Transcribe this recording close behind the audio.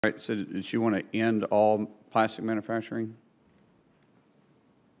Right, so did you want to end all plastic manufacturing?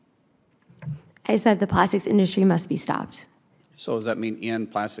 I said the plastics industry must be stopped. So does that mean end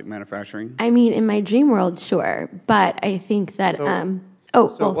plastic manufacturing? I mean, in my dream world, sure, but I think that. Go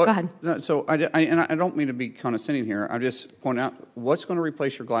ahead. No, so I don't mean to be condescending here. I just point out what's going to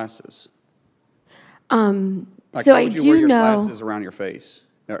replace your glasses. Like, So why I would you do wear your know. glasses around your face.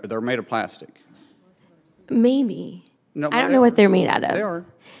 They're made of plastic. Maybe. No, I don't know what they're made out of. They are.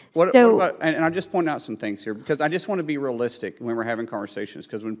 What about, and I'm just pointing out some things here because I just want to be realistic when we're having conversations,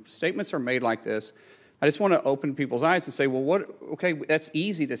 because when statements are made like this, I just want to open people's eyes and say, well, okay, that's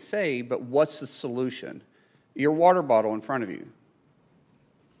easy to say, but what's the solution? Your water bottle in front of you.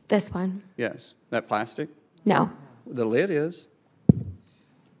 This one? Yes. That plastic? No. The lid is.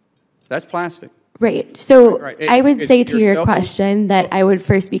 That's plastic. Right. So Right. I would say to your cell phone- question that I would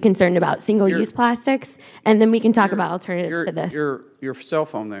first be concerned about single-use plastics, and then we can talk about alternatives to this. Your cell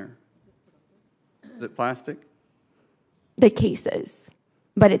phone there. Is it plastic? The cases.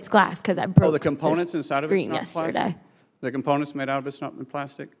 But it's glass because I broke the components the inside of it's screen not yesterday. plastic? The components made out of it's not in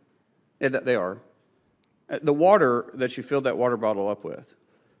plastic? Yeah, they are. The water that you filled that water bottle up with,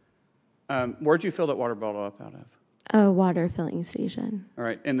 where'd you fill that water bottle up out of? A water filling station. All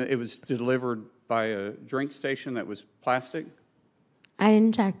right, and it was delivered by a drink station that was plastic? I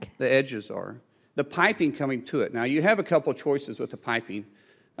didn't check. The edges are. The piping coming to it. Now, you have a couple of choices with the piping.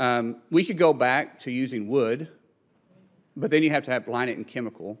 We could go back to using wood, but then you have to line it in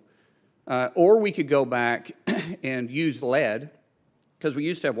chemical. Or we could go back and use lead, because we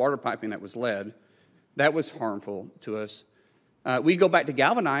used to have water piping that was lead. That was harmful to us. We go back to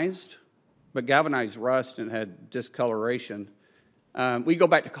galvanized, but galvanized rust and had discoloration. We go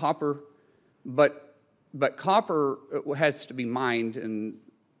back to copper, but copper has to be mined, and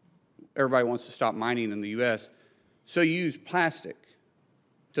everybody wants to stop mining in the U.S., so you use plastic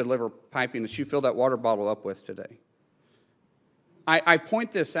to deliver piping that you fill that water bottle up with today. I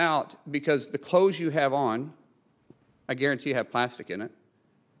point this out because the clothes you have on, I guarantee you have plastic in it.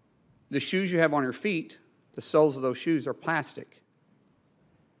 The shoes you have on your feet, the soles of those shoes are plastic.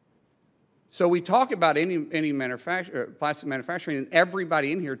 So we talk about any plastic manufacturing, and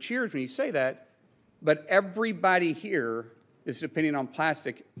everybody in here cheers when you say that, but everybody here is depending on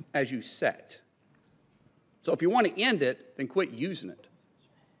plastic as you set. So if you want to end it, then quit using it.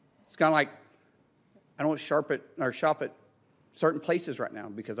 It's kind of like, I don't shop at certain places right now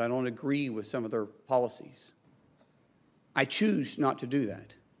because I don't agree with some of their policies. I choose not to do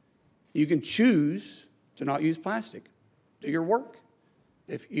that. You can choose to not use plastic. Do your work.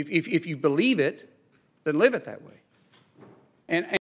 If you believe it, then live it that way. And